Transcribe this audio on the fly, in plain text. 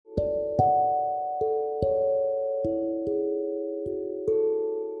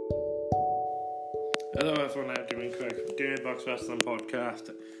Hello everyone, I'm Jimmy Craig from Daily Box Wrestling Podcast.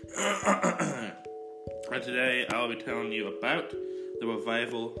 And today I'll be telling you about the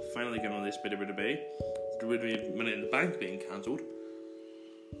revival finally getting released by WWE. WWE Money in the Bank being cancelled,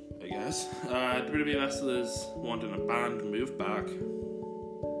 I guess. WWE wrestlers wanting a banned move back.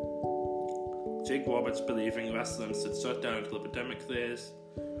 Jake Roberts believing wrestling should shut down until the pandemic clears.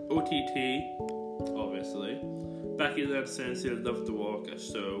 OTT, obviously. Becky Lynch saying she would love to walk a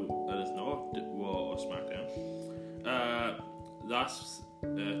show that is not Raw or SmackDown. What's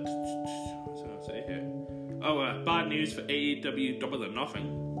I say here? Bad news for AEW Double or Nothing.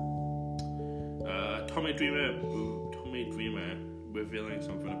 Tommy Dreamer revealing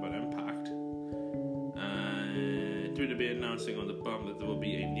something about Impact. WWE announcing on the bump that there will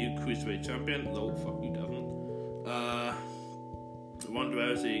be a new Cruiserweight champion. Lol, fuck you, Devlin. Ronda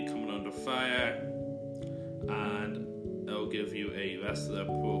Rousey coming under fire. And I'll give you a wrestler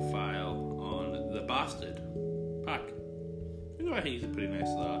profile on the Bastard Pac. I think he's a pretty nice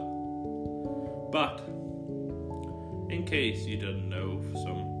lad. But in case you didn't know, for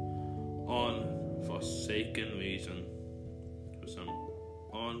some unforsaken reason, for some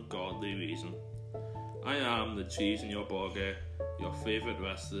ungodly reason, I am the cheese in your burger, your favourite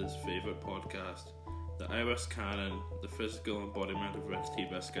wrestler's favourite podcast, the Iris Cannon, the physical embodiment of Ritz Tea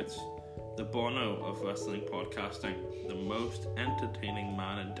Biscuits, the Bono of wrestling podcasting, the most entertaining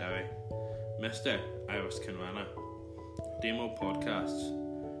man in Derry, Mr. Iris Canrana. Demo Podcasts,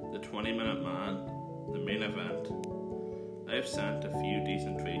 the 20-minute man, the main event. I've sent a few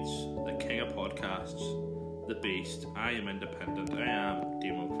decent treats, the king of podcasts, the beast. I am independent, I am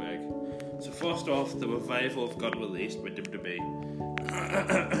Demo Craig. So first off, the revival of got released by WWE.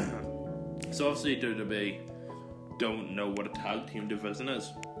 So obviously WWE don't know what a tag team division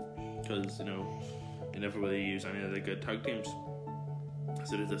is, because they never really use any of the good tag teams.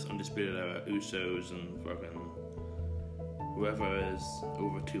 So there's this Undisputed Era, Usos and fucking whoever is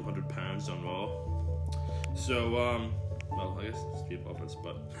over 200 pounds on Raw. So, well, I guess it's Street Profits,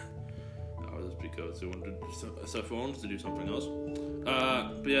 but that was because they wanted to do something else.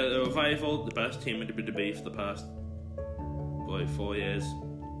 But yeah, the revival, the best team in WWE for the past 4 years,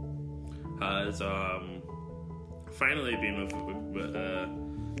 has finally been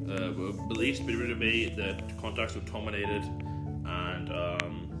released by WWE. The contracts were terminated, and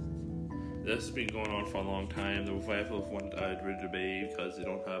this has been going on for a long time. The revival of one WWE because they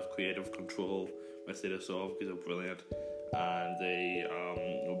don't have creative control, which they deserve because they're brilliant, and they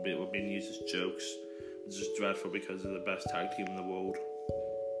were being used as jokes, which is dreadful because they're the best tag team in the world.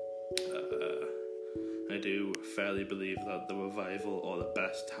 I do fairly believe that the revival are the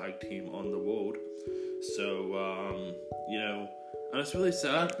best tag team on the world. So, and it's really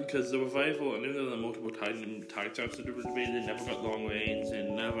sad because the revival, and even though they're multiple tag champs in WWE, they never got long reigns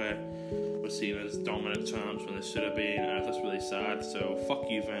and never were seen as dominant champs when they should have been, and that's really sad. So fuck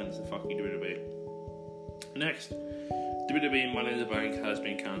you Vince and fuck you WWE. Next, WWE Money in the Bank has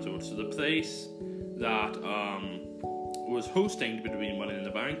been cancelled. So the place that was hosting WWE Money in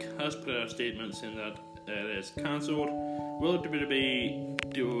the Bank has put out a statement saying that it is cancelled. Will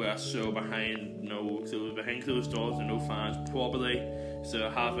WWE do a show behind closed doors and no fans? Probably. So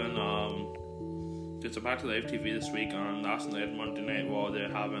having it's a Back to Live TV this week on last night Monday Night Raw. They're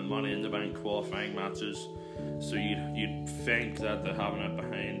having Money in the Bank qualifying matches. So you'd think that they're having it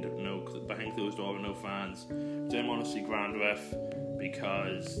behind closed doors with no fans. So I'm honestly grand with,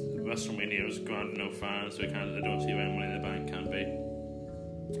 because WrestleMania was grand with no fans, so I don't see why Money in the Bank can be.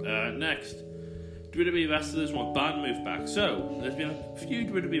 Next, WWE wrestlers want banned move back. So there's been a few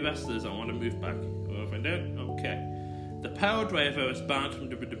WWE wrestlers that want to move back. Want to find out? Okay. The Power Driver was banned from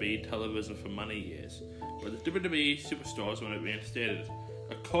WWE television for many years, but the WWE superstars want it reinstated.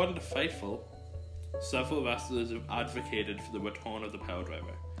 According to Fightful, several wrestlers have advocated for the return of the Power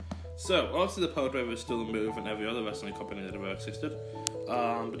Driver. So, obviously the Power Driver is still a move in every other wrestling company that ever existed,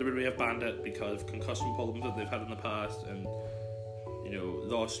 but WWE have banned it because of concussion problems that they've had in the past, and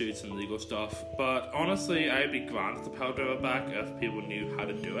lawsuits and legal stuff. But honestly, I'd be grand with the Power Driver back if people knew how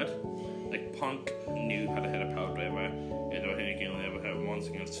to do it. Like Punk knew how to hit a Power Driver, and I think he only ever hit it once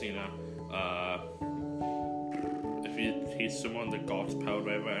against Cena. If he's someone that got Power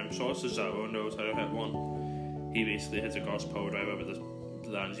Driver, I'm sure Cesaro knows how to hit one. He basically hits a God's Power Driver, but just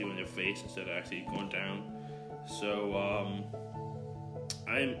lands you in your face instead of actually going down. So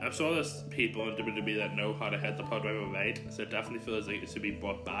I'm sure there's people in WWE that know how to hit the Power Driver right, so it definitely feels like it should be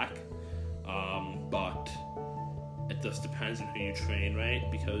brought back. But it just depends on who you train right,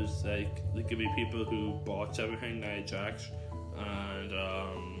 because there could be people who botch everything, Nia Jax, and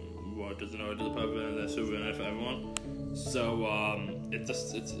or doesn't order the pub, and they're so ruining it for everyone. So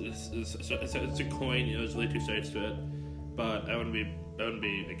it's a coin. There's really two sides to it, but I wouldn't be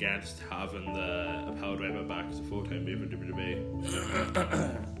against having the power driver back as a full-time member of WWE.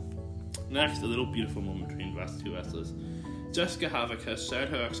 Next, a little beautiful moment between the two wrestlers. Jessica Havoc has shared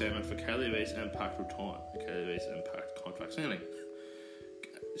her excitement for Kelly Ray's Impact return, Kelly Ray's Impact contract signing.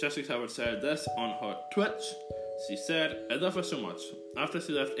 Jessica Havoc said this on her Twitch. She said, "I love her so much. After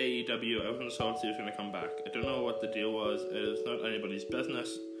she left AEW, I wasn't sure if she was going to come back. I don't know what the deal was. It is not anybody's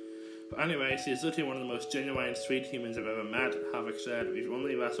business. But anyway, she is literally one of the most genuine, sweet humans I've ever met." Havoc said, "We've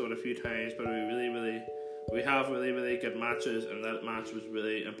only wrestled a few times, but we have really, really good matches, and that match was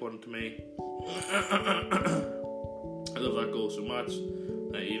really important to me." I love that goal so much.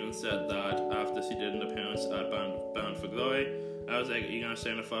 I even said that after she did an appearance at Bound for Glory. I was like, "Are you going to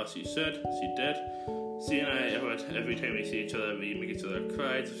sign her fast?" She said. She did. She and I, every time we see each other, we make each other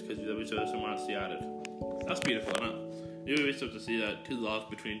cry just because we love each other so much. She added. That's beautiful, isn't it? You always have to see that two loves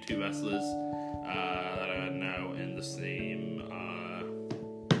between two wrestlers that are now in the same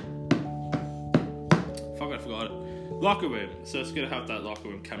I forgot it. Locker room. So it's good to have that locker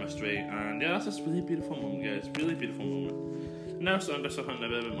room chemistry, and yeah, that's just a really beautiful moment, guys. Really beautiful moment. Now it's on to something a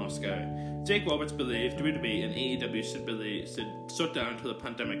little bit more scary. Jake Roberts believed WWE and AEW should shut down until the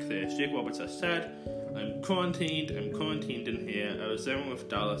pandemic clears. Jake Roberts has said, I'm quarantined in here. I was there with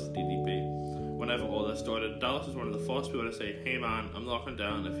Dallas DDP. Whenever all this started, Dallas was one of the first people to say, "Hey man, I'm locking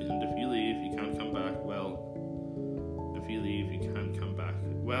down, and if you leave, you can't come back." Well, if you leave, you can't come back.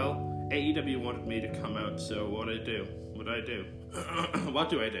 Well, AEW wanted me to come out, so what did I do? What do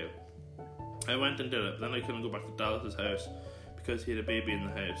I do? I went and did it. Then I couldn't go back to Dallas's house because he had a baby in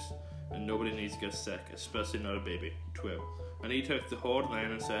the house, and nobody needs to get sick, especially not a baby. True. And he took the hard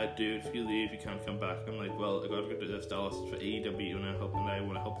line and said, "Dude, if you leave, you can't come back." I'm like, "Well, I gotta go to this Dallas for AEW, and I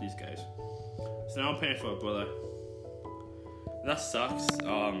want to help these guys." So now I'm paying for it, brother. That sucks.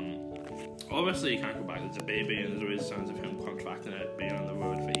 Obviously you can't go back. There's a baby, and there's always signs of him contracting it, being on the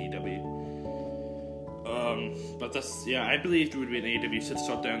road for AEW. But that's, yeah, I believe there would be an AEW should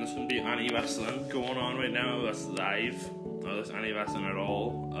shut down. There shouldn't be any wrestling going on right now that's live, or there's any wrestling at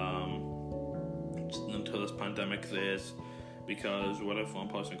all, until this pandemic clears. Because what if one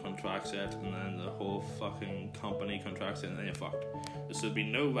person contracts it, and then the whole fucking company contracts it, and then you're fucked. There should be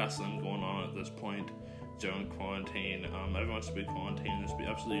no wrestling going on at this point during quarantine. Everyone should be quarantined. There should be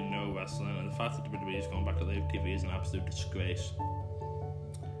absolutely no wrestling, and the fact that WWE is going back to live TV is an absolute disgrace.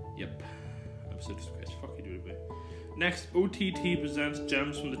 Yep, absolute disgrace. Fuck you, WWE. Next, OTT presents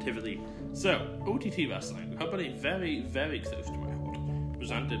Gems from the Tivoli. So, OTT Wrestling, a company very, very close to my heart,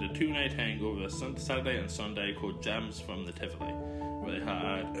 presented a 2-night hangover Saturday and Sunday called Gems from the Tivoli, where they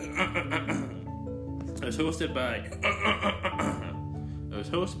had it was hosted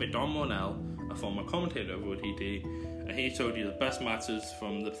by Don Mornell, a former commentator of OTT, and he showed you the best matches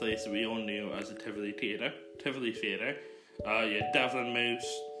from the place that we all knew as the Tivoli Theatre. You had Devlin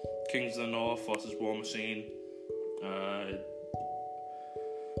Moose, Kings of the North versus War Machine.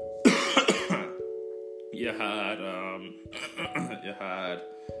 You had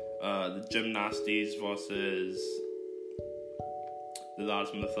the Gymnasties versus the lads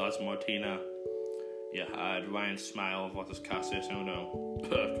from the Flash Martina. You had Ryan Smile versus Cassius Ohno.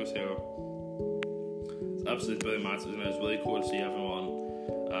 Chris Hero. It's absolutely brilliant matches, and it was really cool to see everyone.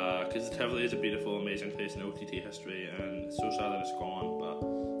 Because the Tivoli is a beautiful, amazing place in OTT history, and it's so sad that it's gone, but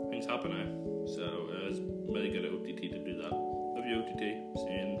things happen now. So it was really good at OTT to do that. Love you, OTT.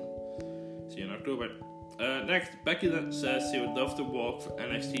 See you in October. Next, Becky Lynch says she would love to work for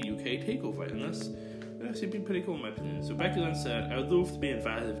NXT UK TakeOver, and this would actually be pretty cool in my opinion. So Becky Lynch said, "I would love to be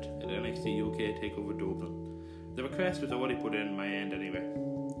involved at NXT UK TakeOver Dublin. The request was already put in my end anyway."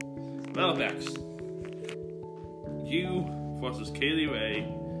 Well, Bex, you versus Kaylee Ray,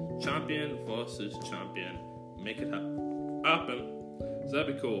 champion versus champion, make it happen. So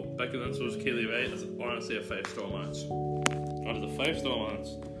that'd be cool. Becky Lynch versus Kaylee Ray is honestly a 5-star match. That is a 5-star match,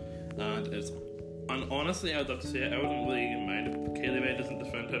 and honestly, I'd love to see it. I wouldn't really mind if Kaylee Ray doesn't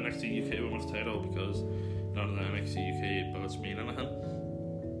defend her NXT UK Women's title, because none of the NXT UK belts mean anything.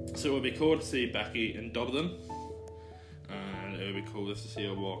 So it would be cool to see Becky in Dublin, and it would be cool just to see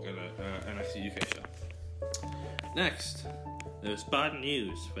her walk in an NXT UK show. Next, there's bad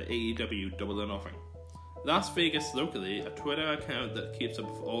news for AEW Double or Nothing. Las Vegas locally, a Twitter account that keeps up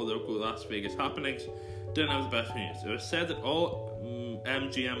with all local Las Vegas happenings, didn't have the best news. It was said that all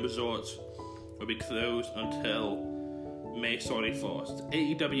MGM resorts will be closed until May 31st.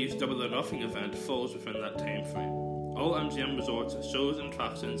 AEW's Double or Nothing event falls within that time frame. All MGM resorts, shows and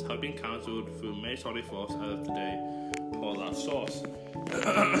attractions have been cancelled through May 31st as of today, per that source.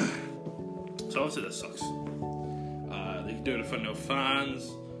 So obviously this sucks. They can do it for no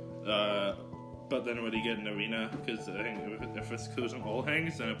fans, but then when you get an arena, because I think if it's closing all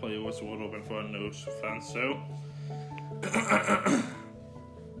things, then it probably also won't open for no fans.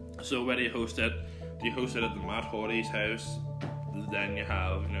 So where do you host it? Do you host it at the Matt Hardy's house? Then you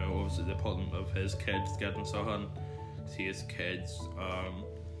have, obviously the problem of his kids getting something. See his kids,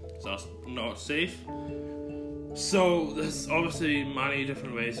 so that's not safe. So there's obviously many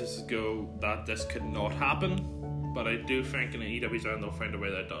different ways this could go that this could not happen, but I do think in the EW's end they'll find a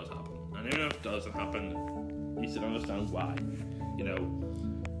way that it does happen. And even if it doesn't happen, you should understand why.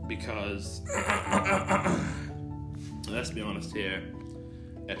 Because let's be honest here,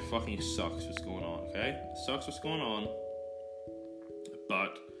 it fucking sucks what's going on, okay? It sucks what's going on,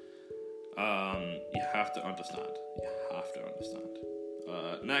 but you have to understand.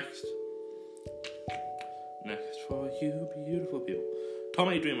 Next for you beautiful people.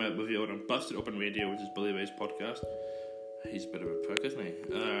 Tommy Dreamer revealed on Busted Open Radio, which is Billy Ray's podcast. He's a bit of a prick, isn't he?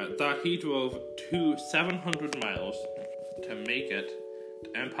 That he drove 700 miles to make it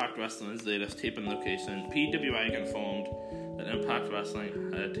to Impact Wrestling's latest taping location. PWI confirmed that Impact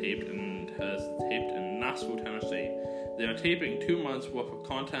Wrestling has taped in Nashville, Tennessee. They are taping 2 months worth of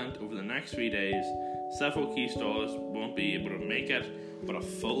content over the next 3 days. Several key stars won't be able to make it, but a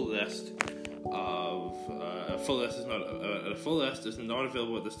full list is not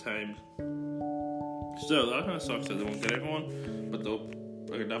available at this time. So that kind of sucks that they won't get everyone, but I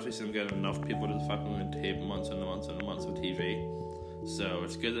can definitely see them getting enough people to fucking tape months and months and months of TV. So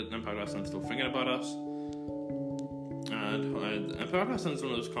it's good that Impact Wrestling's still thinking about us. And Impact Wrestling's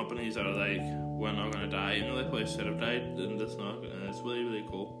one of those companies that are like, we're not gonna die. They probably should have died, and it's not. And it's really, really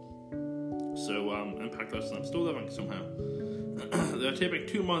cool. So Impact Wrestling still living somehow. They're taping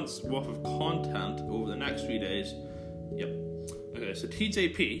 2 months worth of content over the next 3 days. Yep. Okay, so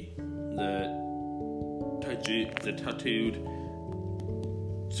TJP, the tattooed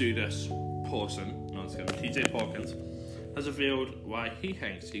Judas person, no, it's gonna be TJ Hawkins, has revealed why he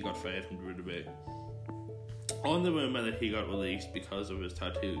thinks he got fired from WWE. On the rumour that he got released because of his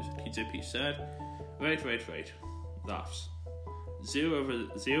tattoos, TJP said, Right. Laughs. Zero of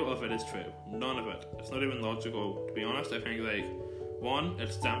it is true. None of it. It's not even logical. To be honest, I think, one,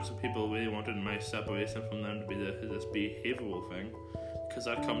 it stamps that people really wanted my separation from them to be this behavioural thing, because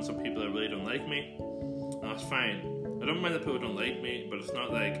that comes from people that really don't like me. And that's fine. I don't mind that people don't like me, but it's not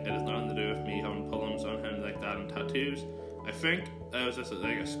like it has nothing to do with me having problems on him like that and tattoos. I think I was just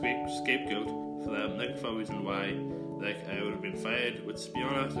like a scapegoat for them, for a reason why I would have been fired, which, to be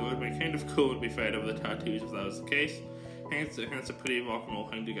honest, it would have been kind of cool to be fired over the tattoos if that was the case. I think it's a pretty rock and roll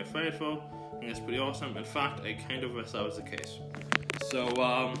thing to get fired for. I think it's pretty awesome. In fact, I kind of wish that was the case. So,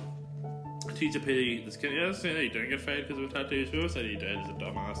 TJP, this kid, saying that he didn't get fired because of tattoos. Whoever said he did is a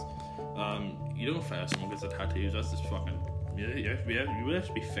dumbass. You don't fire someone because of tattoos. That's just fucking. You really have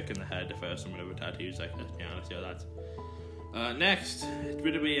to be thick in the head to fire someone over tattoos like this. To be honest, that's. Next,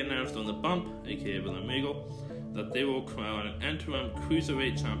 WWE announced on the Bump, aka William Regal, that they will crown an interim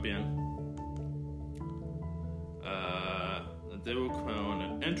cruiserweight champion.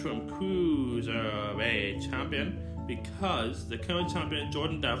 Because the current champion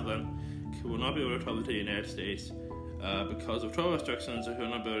Jordan Devlin will not be able to travel to the United States because of travel restrictions, so he will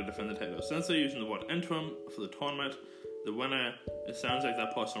not be able to defend the title. Since they're using the word interim for the tournament, the winner, it sounds like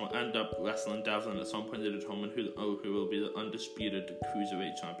that person will end up wrestling Devlin at some point to determine who will be the undisputed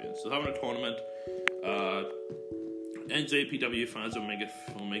cruiserweight champion. So having a tournament, NJPW fans will make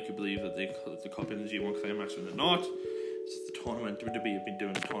you believe that the Cup in the G1 Climax when they're not. It's the tournament. WWE have been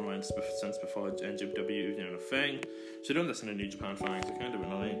doing tournaments since before NJPW was even a thing. So don't listen to New Japan fans, they're kind of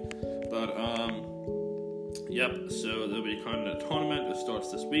annoying. But so there'll be kind of a tournament that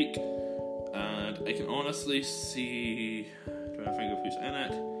starts this week, and I can honestly see, trying to think of who's in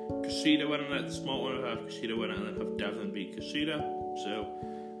it, Kushida winning it. The small one will have Kushida win it and then have Devlin beat Kushida. So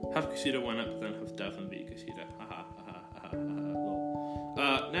have Kushida win it, but then have Devlin beat Kushida.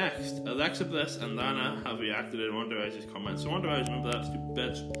 Next, Alexa Bliss and Lana have reacted to Ronda Rousey's comments. So Ronda Rousey, remember that stupid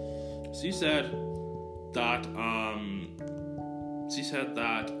bitch? She said that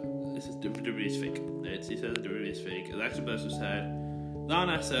this is WWE's fake. She said that WWE is fake. Alexa Bliss said,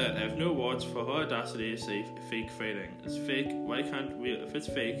 Lana said, I have no words for her audacity to say fake fighting. It's fake. If it's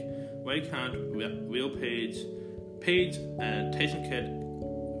fake, why can't real Paige and Tyson Kidd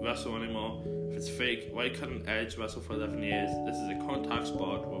wrestle anymore? If it's fake, why couldn't Edge wrestle for 11 years? This is a contact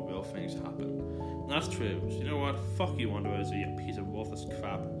sport where real things happen. And that's true. So you know what? Fuck you, Ronda Rousey, you piece of worthless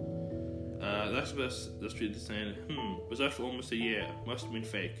crap. The rest of us, the street is saying, was that for almost a year? Must have been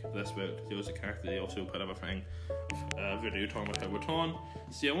fake. This worked. There was a character they also put up a thing, video talking about how we're torn.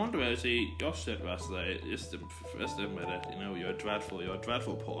 See, I wonder, Ozzy, your shit wrestler, just admit it, you know, you're a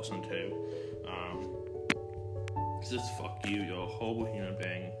dreadful person too. Just fuck you, you're a horrible human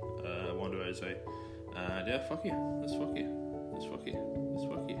being. I wonder, Ozzy. Yeah, fuck you. Let's fuck you. Let's fuck you. Let's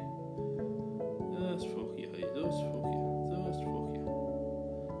fuck you. Let's fuck you. Let's fuck you. Let's fuck you.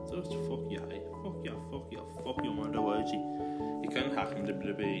 Just fuck you, hey. Fuck you, Wonder Ozzy. You couldn't hack him to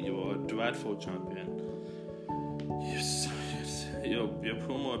WWE. You were a dreadful champion. Yes. Your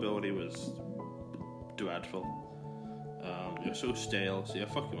promo ability was dreadful. You're so stale. So yeah,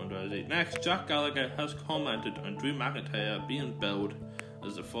 fuck you, Wonder Ozzy. Next, Jack Gallagher has commented on Drew McIntyre being billed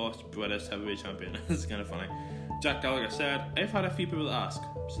as the first British heavyweight champion. This is kind of funny. Jack Gallagher said, I've had a few people ask,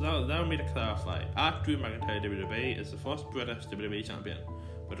 so that would me to clarify. Drew McIntyre WWE is the first British WWE champion,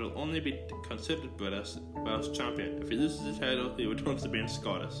 but will only be considered British Welsh champion. If he loses the title, he returns to being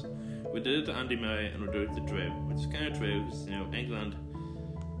Scottish. We did it to Andy Murray and we did it to Drew, which is kind of true because, you know, England,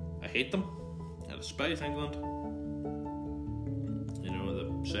 I hate them. I despise England. You know, the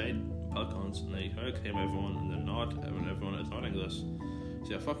shade, Falcons, and they claim everyone, and they're not, when everyone is not English.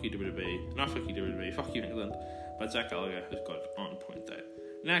 So yeah, fuck you WWE, not fuck you WWE, fuck you England. But Jack Gallagher has got it on point there.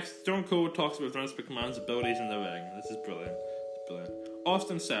 Next, Stone Cold talks about Vince McMahon's abilities in the ring. This is brilliant. It's brilliant.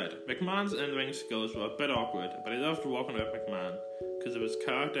 Austin said, McMahon's in-ring skills were a bit awkward, but he loved walking with McMahon because of his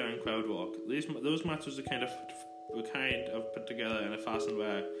character and crowd walk. Those matches were kind of put together in a fashion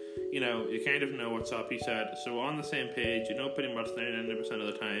where, you know, you kind of know what's up, he said. So we're on the same page, you know, pretty much 99% of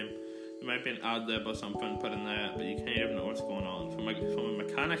the time. There might be an ad lib or something put in there, but you kind of know what's going on. From a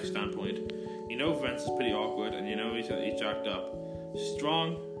mechanic standpoint, you know Vince is pretty awkward, and you know he's jacked up.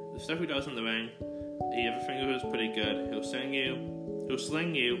 Strong, the stuff he does in the ring, everything is pretty good. He'll sling you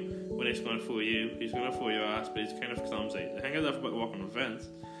when he's going for you. He's going to throw your ass, but he's kind of clumsy. The thing I love about working with Vince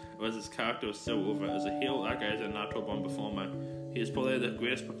was his character was so over. As a heel, that guy is a natural born performer. He is probably the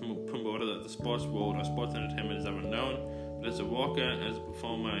greatest promoter that the sports world or sports entertainment has ever known. But as a walker, as a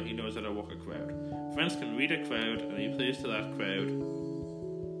performer, he knows how to walk a crowd. Vince can read a crowd, and he plays to that crowd.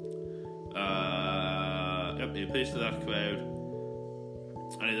 He plays to that crowd.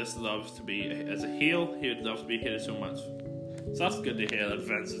 And he just loves to be, as a heel, he would love to be hated so much. So that's good to hear that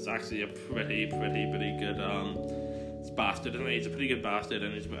Vince is actually a pretty good bastard, isn't he? He's a pretty good bastard,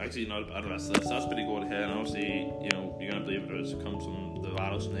 and he's actually not a bad wrestler, so that's pretty good to hear. And obviously, you know, you're gonna believe it comes from the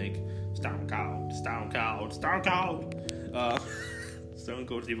rattlesnake. Stone Cold. Stone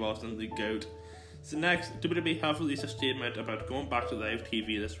Cold Steve Austin, the GOAT. So next, WWE have released a statement about going back to live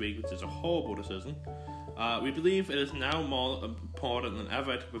TV this week, which is a horrible decision. We believe it is now more important than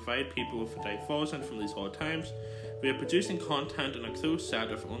ever to provide people with diversion from these hard times. We are producing content in a closed set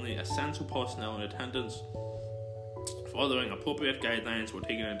of only essential personnel in attendance. Following appropriate guidelines, we're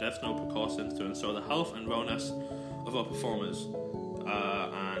taking additional precautions to ensure the health and wellness of our performers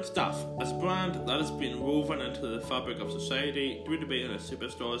and staff. As a brand that has been woven into the fabric of society, WWE and its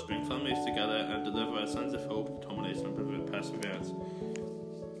superstars bring families together and deliver a sense of hope, determination, and perseverance.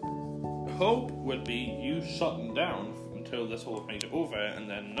 Hope would be you shutting down until this whole thing's over, and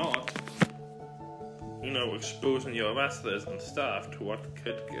then not, you know, exposing your wrestlers and staff to what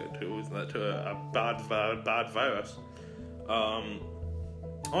could go to a bad virus.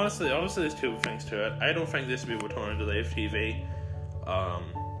 Honestly, obviously there's two things to it. I don't think this will be returning to live TV,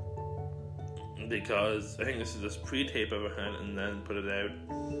 because I think this is just pre-tape everything and then put it out.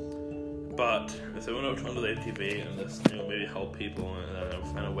 But if they want to return to live TV and just, you know, maybe help people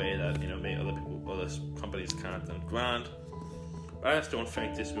in a way that, you know, maybe other companies can't, then grand. But I just don't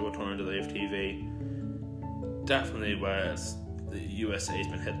think this will return to live TV. Definitely, whereas the USA's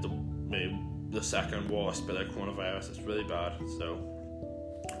been hit the second worst by the coronavirus. It's really bad. So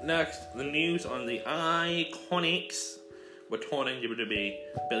next, the news on the Iconics returning to WWE,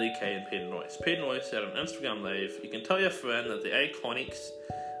 Billie Kay and Peyton Royce. Peyton Royce said on Instagram Live, "You can tell your friend that the Iconics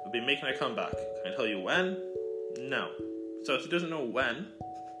will be making a comeback. Can I tell you when? No." So she doesn't know when.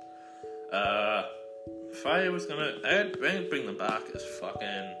 If I was I'd bring them back as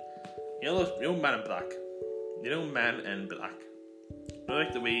fucking, you know Men in Black. You know Men in Black. You know,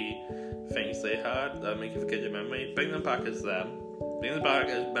 like the wee things they had that make you forget your memory? Bring them back as them. Bring them back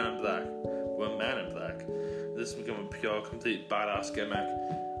as Men in Black. We're Men in Black. This has become a pure, complete badass gimmick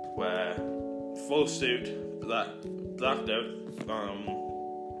where full suit, blacked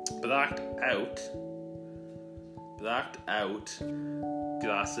out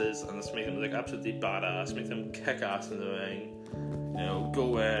glasses, and just make them look absolutely badass, make them kick ass in the ring, you know,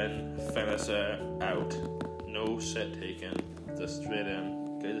 go in, finish her out, no shit taken, just straight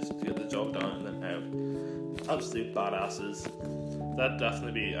in, get the job done and then out. Absolute badasses. That'd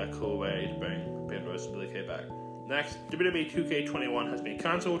definitely be a cool way to bring Babe Ruth and Billy Kay back. Next, WWE 2K21 has been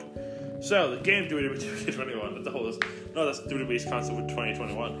cancelled. So, the game WWE 2K21, that's WWE's cancelled for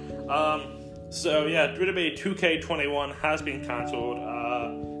 2021. So yeah, WWE 2K21 has been cancelled.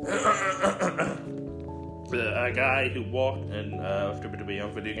 A guy who worked in WWE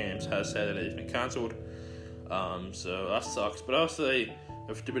on video games has said that it's been cancelled. So that sucks. But obviously,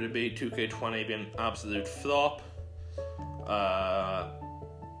 with WWE 2K20 being an absolute flop, I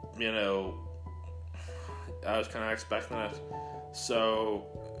was kind of expecting it. So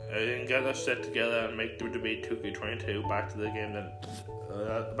I didn't get their shit together and make WWE 2K22 back to the game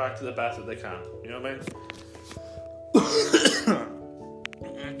back to the best that they can. You know what I mean?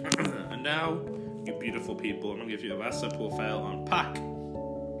 And now, you beautiful people, I'm going to give you a wrestler profile on Pac.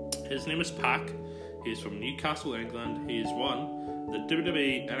 His name is Pac. He's from Newcastle, England. He's won the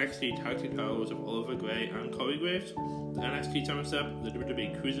WWE NXT Tag Team titles of Oliver Grey and Corey Graves, the NXT Championship, the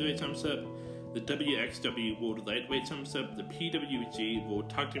WWE Cruiserweight Championship, the WXW World Lightweight Championship, the PWG World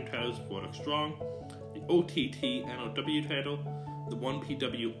Tag Team titles of Roderick Strong, the OTT NOW title, the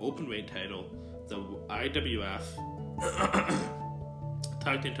 1PW Openweight title, the IWF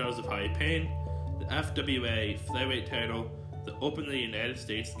Tag Team titles of Harry Payne, the FWA Flyweight title, the Open the United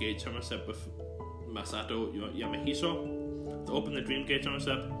States Gate Championship with Masato Yamahiso, the Open the Dream Gate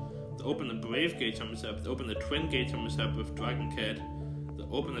Championship, the Open the Brave Gate Championship, the Open the Twin Gate Championship with Dragon Kid, the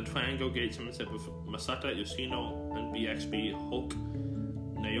Open the Triangle Gate Championship with Masata Yoshino and BXB Hulk,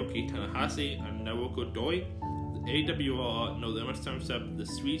 Naoki Tanahashi and Naoko Doi, the AWR No Limits Championship, the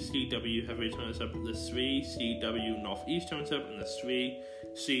 3CW Heavyweight Championship, the 3CW Northeast Championship, and the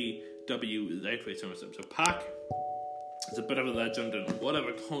 3CW Lightweight Championship. So Pac is a bit of a legend, and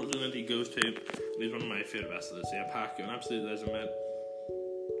whatever continent he goes to, he's one of my favourite wrestlers. Yeah, Pac, you're an absolute legend, man.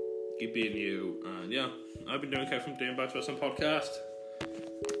 Keep being you. And yeah, I've been doing Kev from Doing Back Wrestling Podcast.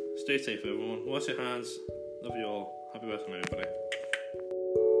 Stay safe, everyone. Wash your hands. Love you all. Happy wrestling, everybody.